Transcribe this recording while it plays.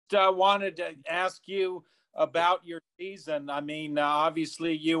wanted to ask you about your season. I mean,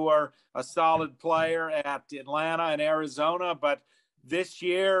 obviously you were a solid player at Atlanta and Arizona, but this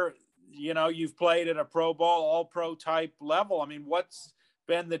year, you know, you've played at a Pro Bowl, all pro type level. I mean, what's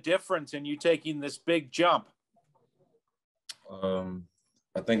been the difference in you taking this big jump?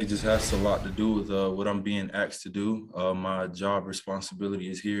 I think it just has a lot to do with what I'm being asked to do. My job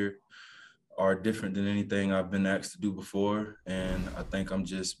responsibilities here are different than anything I've been asked to do before. And I think I'm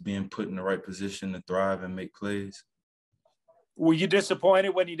just being put in the right position to thrive and make plays. Were you disappointed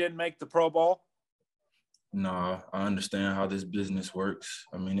when you didn't make the Pro Bowl? No, I understand how this business works.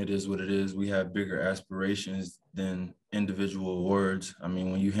 I mean, it is what it is. We have bigger aspirations than individual awards. I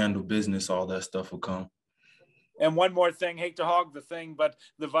mean, when you handle business, all that stuff will come. And one more thing, hate to hog the thing, but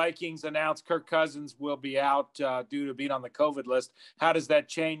the Vikings announced Kirk Cousins will be out due to being on the COVID list. How does that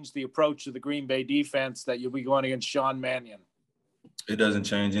change the approach of the Green Bay defense that you'll be going against Sean Mannion? It doesn't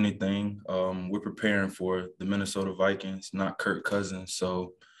change anything. We're preparing for the Minnesota Vikings, not Kirk Cousins.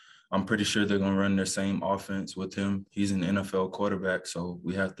 So I'm pretty sure they're going to run their same offense with him. He's an NFL quarterback, so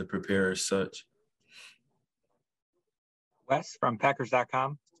we have to prepare as such. Wes from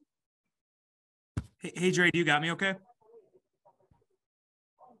Packers.com. Hey, Dre, do you got me okay? Am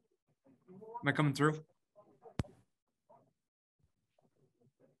I coming through?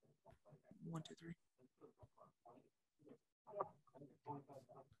 1, 2, 3.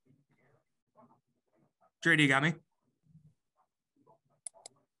 Dre, do you got me?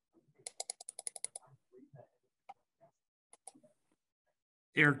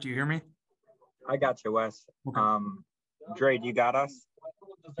 Eric, do you hear me? I got you, Wes. Okay. Dre, do you got us?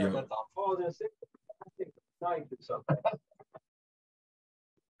 Yeah.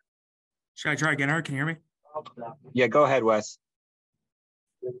 Should I try again, Eric? Can you hear me? Yeah, go ahead, Wes.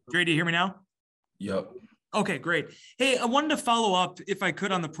 Dre, do you hear me now? Yep. Okay, great. Hey, I wanted to follow up, if I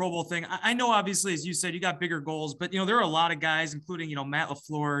could, on the Pro Bowl thing. I know, obviously, as you said, you got bigger goals, but, there are a lot of guys, including, Matt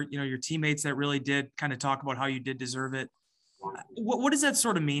LaFleur, your teammates that really did kind of talk about how you did deserve it. What does that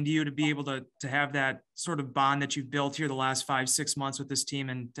sort of mean to you to be able to have that sort of bond that you've built here the last 5-6 months with this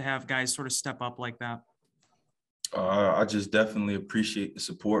team and to have guys sort of step up like that? I just definitely appreciate the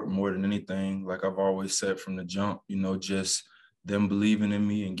support more than anything. Like I've always said from the jump, just them believing in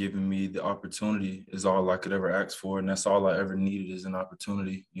me and giving me the opportunity is all I could ever ask for. And that's all I ever needed is an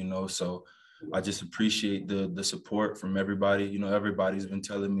opportunity, so I just appreciate the support from everybody. Everybody's been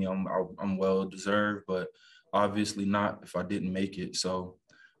telling me I'm well deserved, but obviously not if I didn't make it. So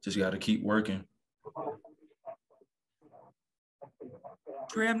just got to keep working.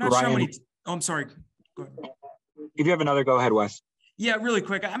 Trey, I'm not sure how many. Oh, I'm sorry. Go ahead. If you have another, go ahead, Wes. Yeah, really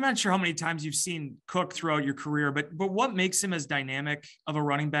quick. I'm not sure how many times you've seen Cook throughout your career, but what makes him as dynamic of a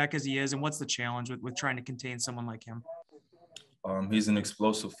running back as he is, and what's the challenge with trying to contain someone like him? He's an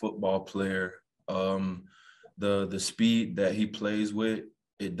explosive football player. The speed that he plays with,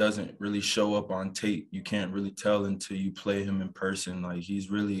 it doesn't really show up on tape. You can't really tell until you play him in person. Like,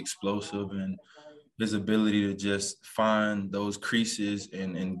 he's really explosive, and his ability to just find those creases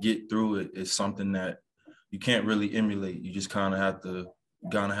and get through it is something that you can't really emulate. You just kind of have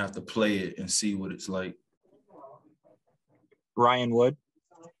to play it and see what it's like. Ryan Wood.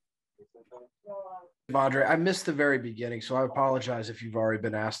 De'Vondre, I missed the very beginning, so I apologize if you've already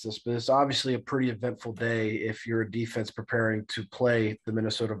been asked this, but it's obviously a pretty eventful day if you're a defense preparing to play the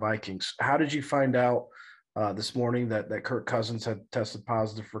Minnesota Vikings. How did you find out this morning that Kirk Cousins had tested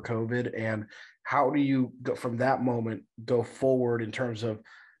positive for COVID, and how do you go from that moment go forward in terms of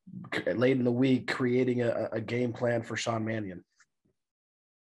late in the week creating a game plan for Sean Mannion?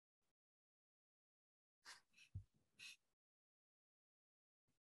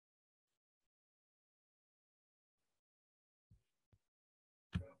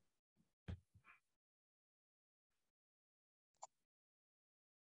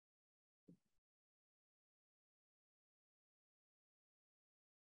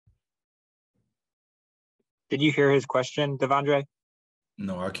 Did you hear his question, De'Vondre?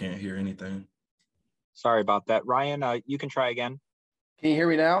 No, I can't hear anything. Sorry about that. Ryan, you can try again. Can you hear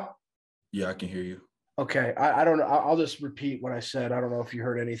me now? Yeah, I can hear you. Okay. I don't know. I'll just repeat what I said. I don't know if you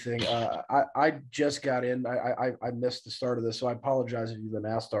heard anything. I just got in. I missed the start of this, so I apologize if you've been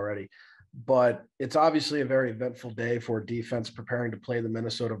asked already. But it's obviously a very eventful day for defense preparing to play the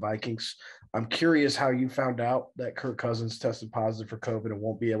Minnesota Vikings. I'm curious how you found out that Kirk Cousins tested positive for COVID and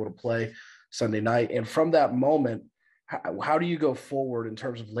won't be able to play Sunday night. And from that moment, how do you go forward in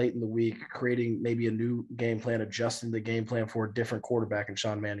terms of late in the week, creating maybe a new game plan, adjusting the game plan for a different quarterback in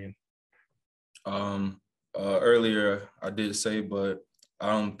Sean Mannion? Earlier I did say, but I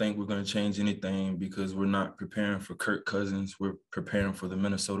don't think we're going to change anything because we're not preparing for Kirk Cousins. We're preparing for the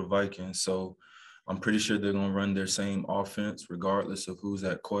Minnesota Vikings. So I'm pretty sure they're going to run their same offense regardless of who's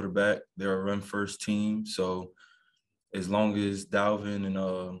at quarterback. They're a run-first team. So as long as Dalvin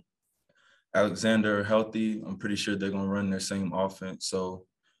and Alexander are healthy, I'm pretty sure they're going to run their same offense. So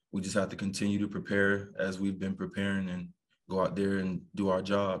we just have to continue to prepare as we've been preparing and go out there and do our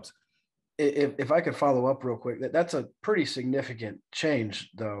jobs. If I could follow up real quick, that's a pretty significant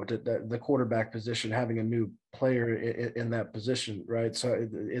change, though, to the quarterback position, having a new player in that position, right? So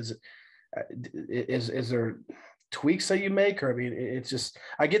is there tweaks that you make, or I mean, it's just,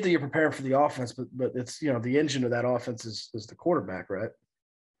 I get that you're preparing for the offense, but it's, the engine of that offense is the quarterback, right?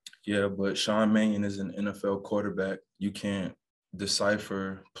 Yeah, but Sean Mannion is an NFL quarterback. You can't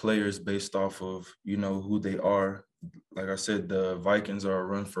decipher players based off of, who they are. Like I said, the Vikings are a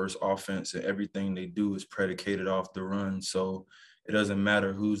run-first offense, and everything they do is predicated off the run. So it doesn't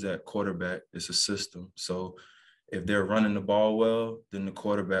matter who's at quarterback. It's a system. So if they're running the ball well, then the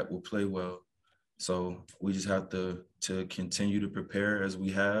quarterback will play well. So we just have to continue to prepare as we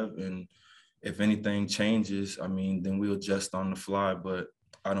have. And if anything changes, then we'll adjust on the fly. But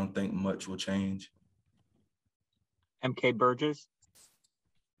I don't think much will change. MK Burgess.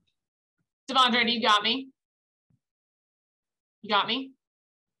 De'Vondre, do you got me? You got me?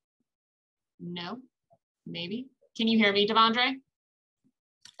 No, maybe. Can you hear me, De'Vondre?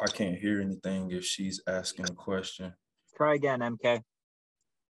 I can't hear anything if she's asking a question. Try again, MK.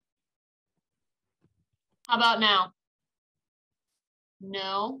 How about now?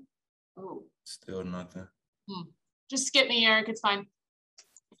 No. Oh. Still nothing. Just skip me, Eric. It's fine.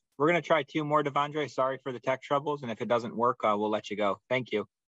 We're going to try 2 more, De'Vondre. Sorry for the tech troubles. And if it doesn't work, we'll let you go. Thank you.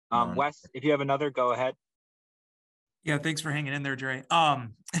 Wes, if you have another, go ahead. Yeah, thanks for hanging in there, Dre.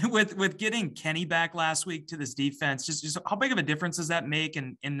 With getting Kenny back last week to this defense, just how big of a difference does that make?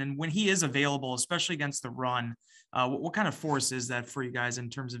 And then when he is available, especially against the run, what kind of force is that for you guys in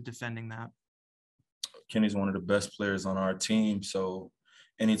terms of defending that? Kenny's one of the best players on our team. So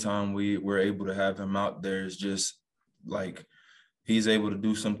anytime we're able to have him out there, is just like he's able to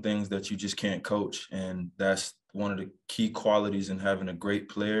do some things that you just can't coach. And that's one of the key qualities in having a great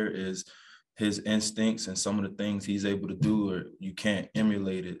player is his instincts, and some of the things he's able to do, or you can't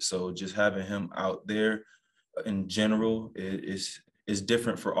emulate it. So just having him out there in general is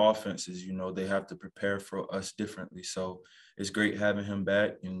different for offenses. They have to prepare for us differently. So it's great having him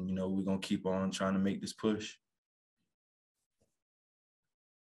back, and, we're going to keep on trying to make this push.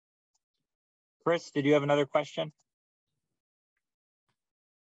 Chris, did you have another question?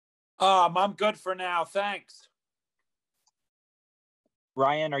 I'm good for now. Thanks.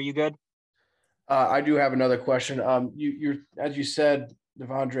 Ryan, are you good? I do have another question. You're as you said,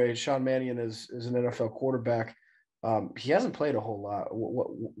 De'Vondre, Sean Mannion is an NFL quarterback. He hasn't played a whole lot.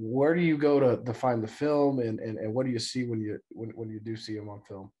 Where do you go to find the film, and what do you see when you do see him on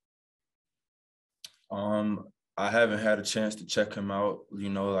film? I haven't had a chance to check him out.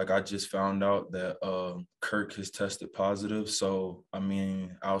 I just found out that Kirk has tested positive. So,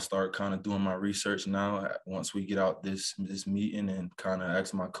 I'll start kind of doing my research now once we get out this meeting, and kind of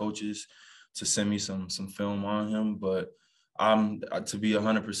ask my coaches to send me some film on him. But to be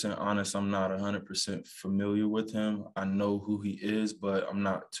 100% honest, I'm not 100% familiar with him. I know who he is, but I'm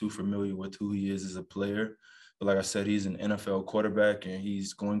not too familiar with who he is as a player. But like I said, he's an NFL quarterback, and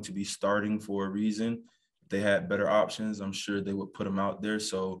he's going to be starting for a reason. If they had better options, I'm sure they would put him out there.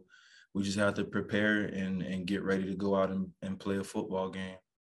 So we just have to prepare and get ready to go out and play a football game.